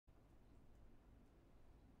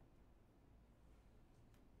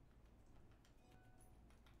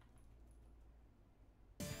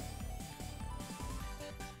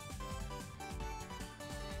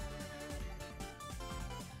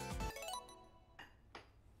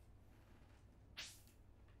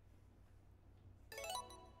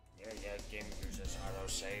game uses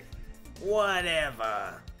autosave.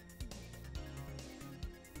 Whatever.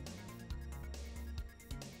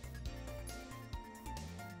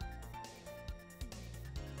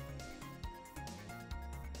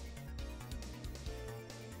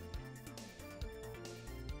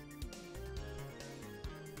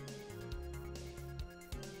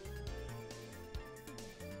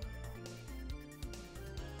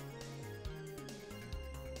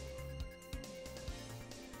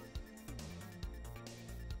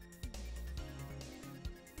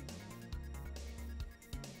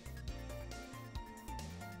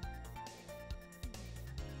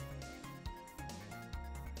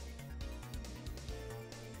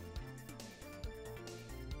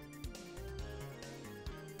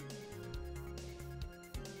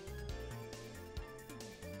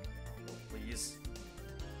 Please.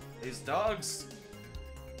 These dogs.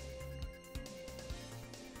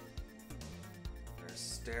 They're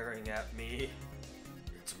staring at me.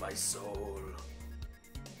 It's my soul.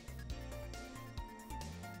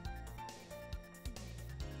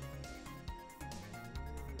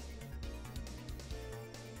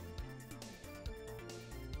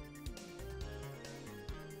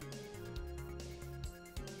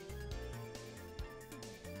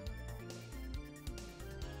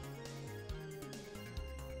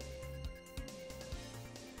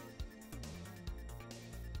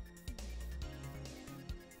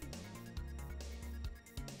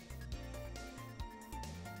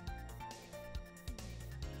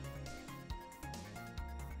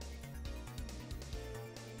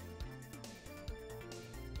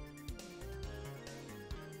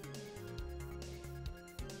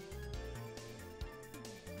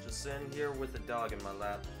 Just sitting here with a dog in my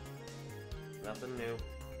lap. Nothing new.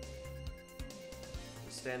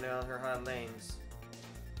 Just standing on her hind legs.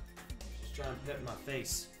 She's trying to pet my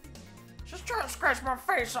face. She's trying to scratch my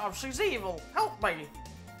face off. She's evil. Help me.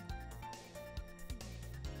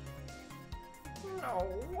 No.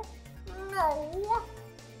 No.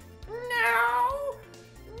 No.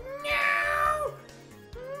 No.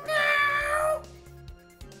 No.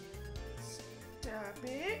 Stop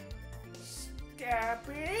it. Stop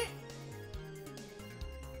it.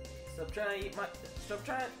 Stop trying to eat my...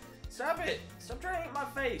 Stop it! Stop trying to eat my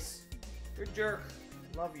face! You're a jerk.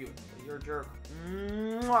 Love you, but you're a jerk.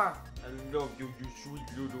 Mwah! I love you, you sweet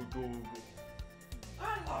little dog. I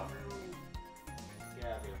love you. Get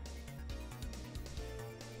out of here.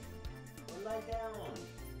 Go lie down.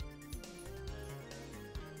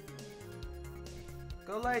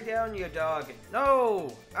 Go lie down, you dog.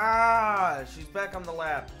 No! Ah! She's back on the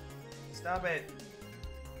lap. Stop it.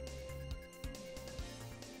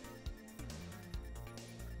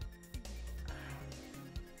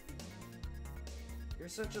 You're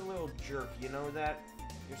such a little jerk, you know that?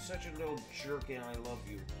 You're such a little jerk and I love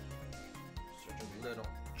you. Such a little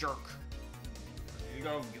jerk. I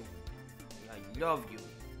love you. I love you.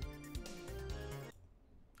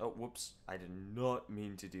 Oh, whoops. I did not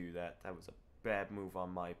mean to do that. That was a bad move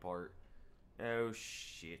on my part. Oh,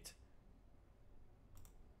 shit.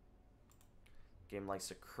 Game likes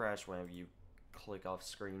to crash whenever you click off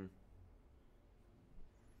screen.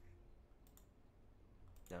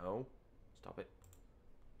 No. Stop it.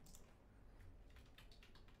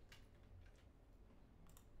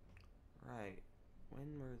 Right.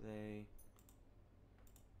 When were they?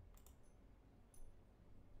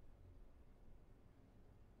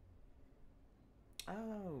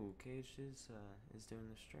 Oh, Cage is doing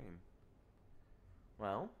the stream.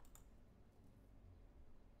 Well,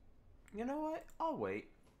 you know what? I'll wait.